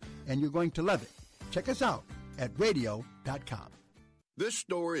 sounds great, and you're going to love it. Check us out at radio.com. This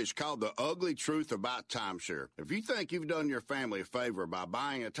story is called The Ugly Truth About Timeshare. If you think you've done your family a favor by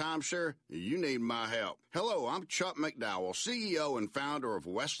buying a timeshare, you need my help. Hello, I'm Chuck McDowell, CEO and founder of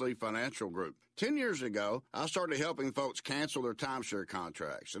Wesley Financial Group. 10 years ago, I started helping folks cancel their timeshare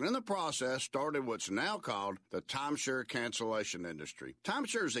contracts, and in the process started what's now called the timeshare cancellation industry.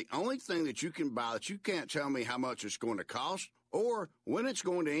 Timeshare is the only thing that you can buy that you can't tell me how much it's going to cost or when it's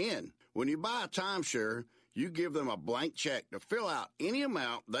going to end. When you buy a timeshare, you give them a blank check to fill out any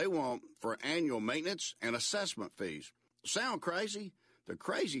amount they want for annual maintenance and assessment fees. Sound crazy? The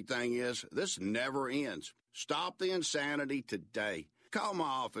crazy thing is, this never ends. Stop the insanity today. Call my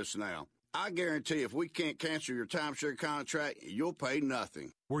office now. I guarantee if we can't cancel your timeshare contract, you'll pay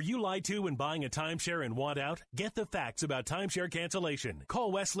nothing. Were you lied to when buying a timeshare and want out? Get the facts about timeshare cancellation.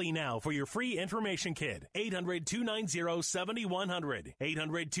 Call Wesley now for your free information kit. 800-290-7100.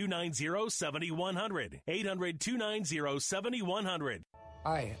 800-290-7100. 800-290-7100.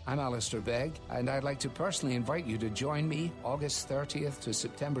 Hi, I'm Alistair Begg, and I'd like to personally invite you to join me August 30th to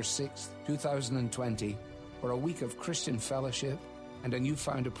September 6th, 2020, for a week of Christian fellowship and a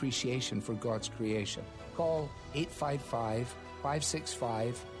newfound appreciation for God's creation. Call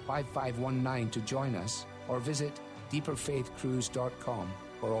 855-565-5519 to join us, or visit deeperfaithcruise.com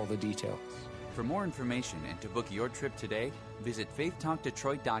for all the details. For more information and to book your trip today, visit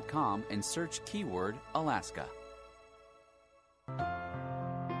faithtalkdetroit.com and search keyword Alaska.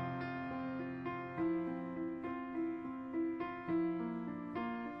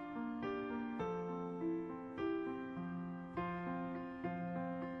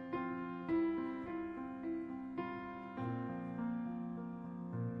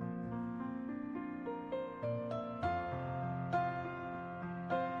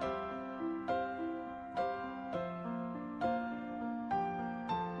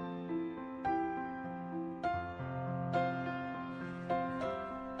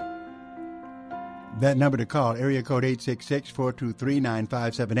 That number to call, area code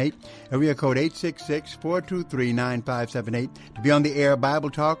 866-423-9578, area code 866-423-9578, to be on the air Bible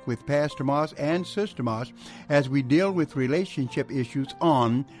Talk with Pastor Moss and Sister Moss as we deal with relationship issues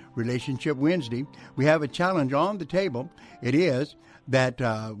on Relationship Wednesday. We have a challenge on the table. It is that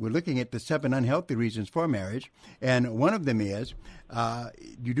we're looking at the 7 unhealthy reasons for marriage, and one of them is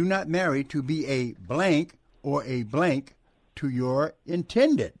you do not marry to be a blank or a blank to your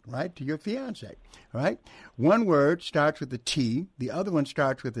intended, right, to your fiancé, right? One word starts with a T, the other one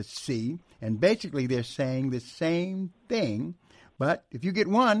starts with a C, and basically they're saying the same thing, but if you get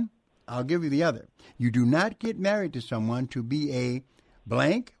one, I'll give you the other. You do not get married to someone to be a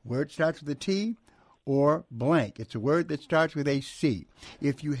blank, word starts with a T, or blank. It's a word that starts with a C.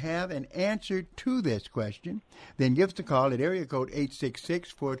 If you have an answer to this question, then give us a call at area code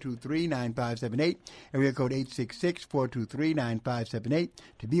 866-423-9578, area code 866-423-9578,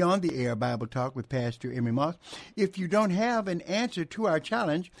 to be on the air Bible Talk with Pastor Emery Moss. If you don't have an answer to our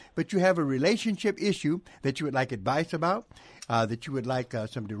challenge, but you have a relationship issue that you would like advice about, that you would like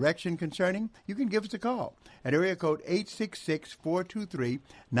some direction concerning, you can give us a call at area code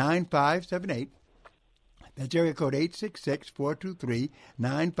 866-423-9578. That's area code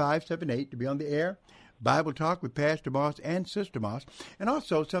 866-423-9578 to be on the air. Bible Talk with Pastor Moss and Sister Moss. And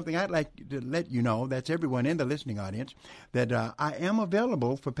also something I'd like to let you know, that's everyone in the listening audience, that I am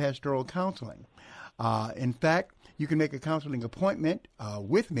available for pastoral counseling. In fact, you can make a counseling appointment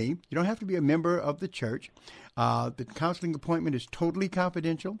with me. You don't have to be a member of the church. The counseling appointment is totally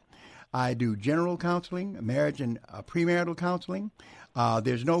confidential. I do general counseling, marriage and premarital counseling.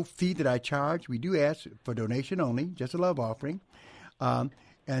 There's no fee that I charge. We do ask for donation only, just a love offering. And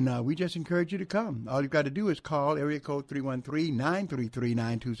we just encourage you to come. All you've got to do is call area code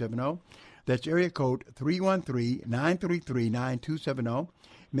 313-933-9270. That's area code 313-933-9270.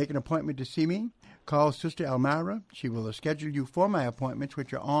 Make an appointment to see me. Call Sister Elmira. She will schedule you for my appointments,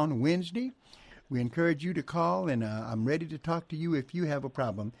 which are on Wednesday. We encourage you to call, and I'm ready to talk to you if you have a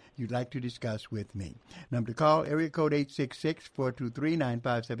problem you'd like to discuss with me. Number to call, area code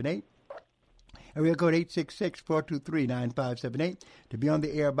 866-423-9578. Area code 866-423-9578 to be on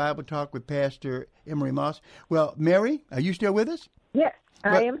the air Bible Talk with Pastor Emery Moss. Well, Mary, are you still with us? Yes,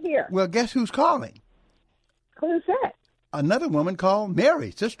 I am here. Well, guess who's calling? Who's that? Another woman called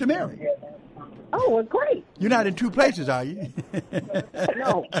Mary, Sister Mary. Oh, well, great. You're not in 2 places, are you?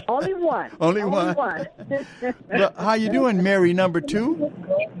 No, only one. Only one. Well, how you doing, Mary number 2?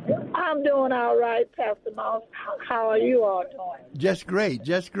 I'm doing all right, Pastor Moss. How are you all doing? Just great,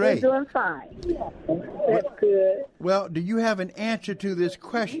 just great. We're doing fine. That's good. Well, do you have an answer to this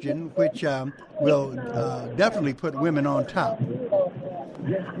question, which will definitely put women on top?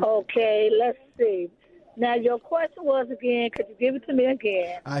 Okay, let's see. Now, your question was again, could you give it to me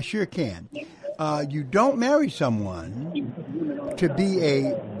again? I sure can. You don't marry someone to be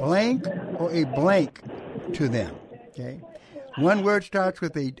a blank or a blank to them, okay? One word starts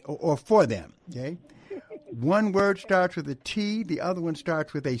with a, or for them, okay? One word starts with a T, the other one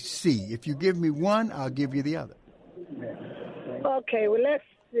starts with a C. If you give me one, I'll give you the other. Okay, well, let's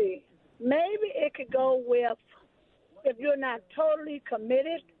see. Maybe it could go with, if you're not totally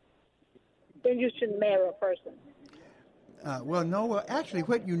committed, then you shouldn't marry a person. Actually,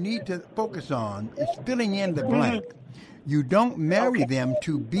 what you need to focus on is filling in the blank. You don't marry them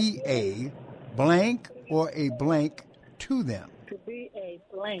to be a blank or a blank to them. To be a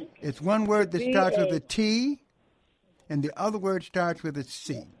blank. It's one word that starts with a T, and the other word starts with a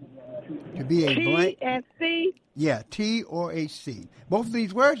C. To be a blank. T and C? Yeah, T or a C. Both of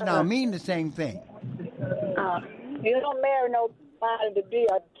these words now mean the same thing. You don't marry nobody to be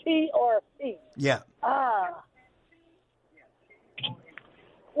a T or a C. Yeah.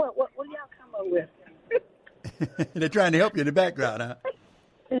 What y'all come up with? They're trying to help you in the background, huh?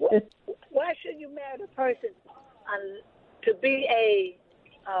 Why should you marry the person to be a,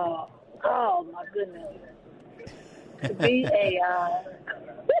 oh my goodness, to be a,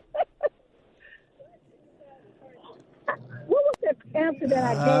 what was that pamphlet answer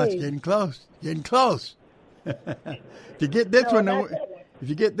that I It's gave. getting close. Getting close. To get this if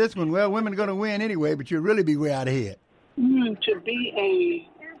you get this one, well, women are going to win anyway, but you'll really be way out ahead. To be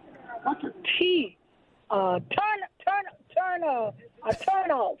what's a T? A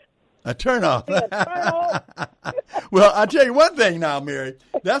turnoff. A turnoff. Well, I'll tell you one thing now, Mary.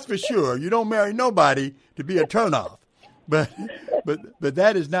 That's for sure. You don't marry nobody to be a turnoff. But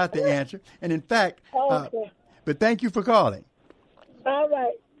that is not the answer. And in fact, but thank you for calling. All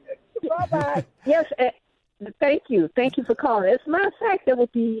right. Bye-bye. Yes, thank you. Thank you for calling. As a matter of fact, that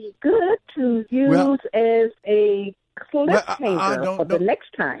would be good to use as a cliffhanger for the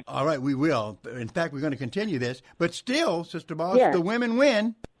next time. All right, we will. In fact, we're going to continue this. But still, Sister Boss, Yes. the women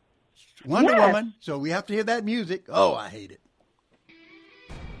win. Wonder Woman. So we have to hear that music. Oh, I hate it.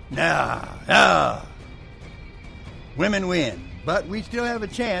 Women win. But we still have a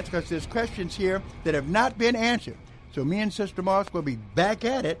chance because there's questions here that have not been answered. So me and Sister Moss will be back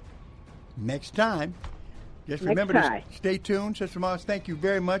at it next time. Just remember to stay tuned. Sister Moss, thank you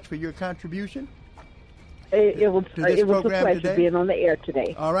very much for your contribution. It was a pleasure today. being on the air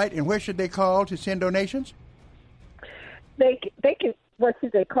today. All right, and where should they call to send donations? They can. What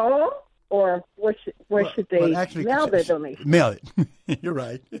should they call, or where should they mail their donations? Mail it. You're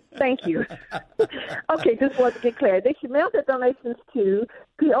right. Thank you. Okay, just want to get clear. They should mail their donations to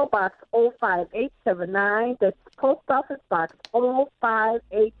P.O. Box 05879. That's Post Office Box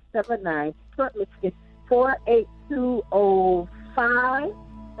 05879, Detroit, Michigan 48205.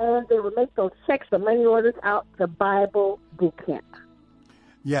 And they will make those checks or money orders out to Bible Boot Camp.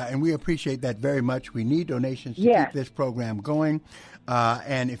 Yeah, and we appreciate that very much. We need donations to keep this program going.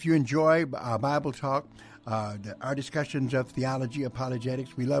 And if you enjoy Bible Talk, our discussions of theology,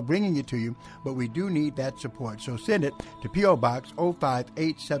 apologetics, we love bringing it to you, but we do need that support. So send it to P.O. Box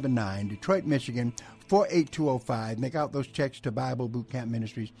 05879, Detroit, Michigan 48205. Make out those checks to Bible Boot Camp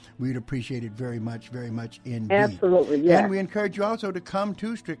Ministries. We'd appreciate it very much indeed. Absolutely, yes. And we encourage you also to come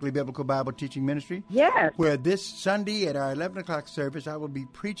to Strictly Biblical Bible Teaching Ministry. Yes. Where this Sunday at our 11 o'clock service, I will be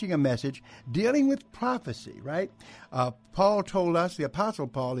preaching a message dealing with prophecy, right? Paul told us, the Apostle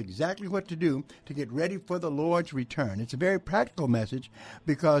Paul, exactly what to do to get ready for the Lord's return. It's a very practical message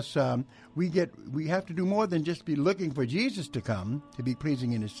because we have to do more than just be looking for Jesus to come to be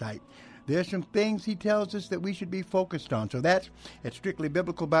pleasing in His sight. There's some things he tells us that we should be focused on. So that's at Strictly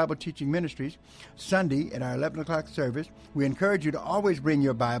Biblical Bible Teaching Ministries, Sunday at our 11 o'clock service. We encourage you to always bring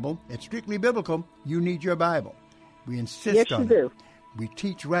your Bible. At Strictly Biblical, you need your Bible. We insist on it. Yes, you do. We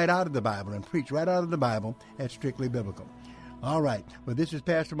teach right out of the Bible and preach right out of the Bible at Strictly Biblical. All right. Well, this is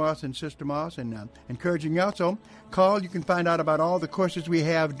Pastor Moss and Sister Moss, and encouraging you also. Call. You can find out about all the courses we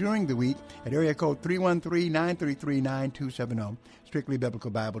have during the week at area code 313-933-9270, Strictly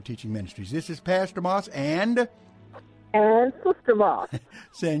Biblical Bible Teaching Ministries. This is Pastor Moss and Sister Moss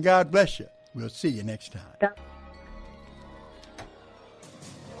saying God bless you. We'll see you next time. Yeah.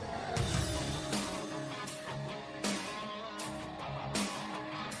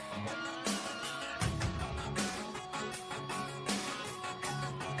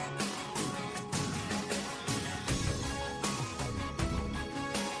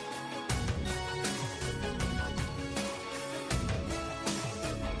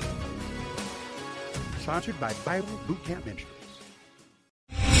 Sponsored by Bible Boot Camp Ministries.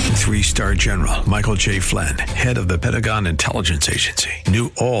 3-star General Michael J. Flynn, head of the Pentagon Intelligence Agency,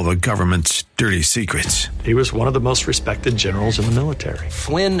 knew all the government's dirty secrets. He was one of the most respected generals in the military.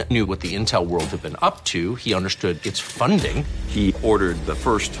 Flynn knew what the intel world had been up to. He understood its funding. He ordered the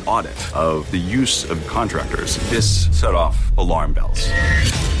first audit of the use of contractors. This set off alarm bells.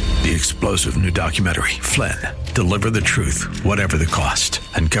 The explosive new documentary, Flynn, Deliver the Truth, Whatever the Cost,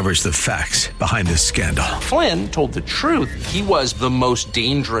 uncovers the facts behind this scandal. Flynn told the truth. He was the most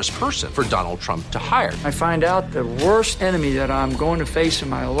dangerous person for Donald Trump to hire. I find out the worst enemy that I'm going to face in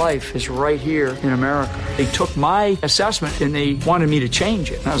my life is right here in America. They took my assessment and they wanted me to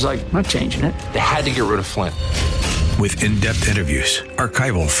change it. And I was like, I'm not changing it. They had to get rid of Flynn. With in-depth interviews,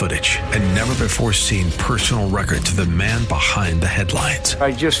 archival footage, and never-before-seen personal records of the man behind the headlines.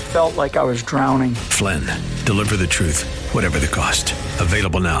 I just felt like I was drowning. Flynn, Deliver the Truth, Whatever the Cost.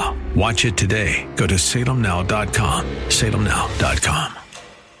 Available now. Watch it today. Go to salemnow.com. salemnow.com.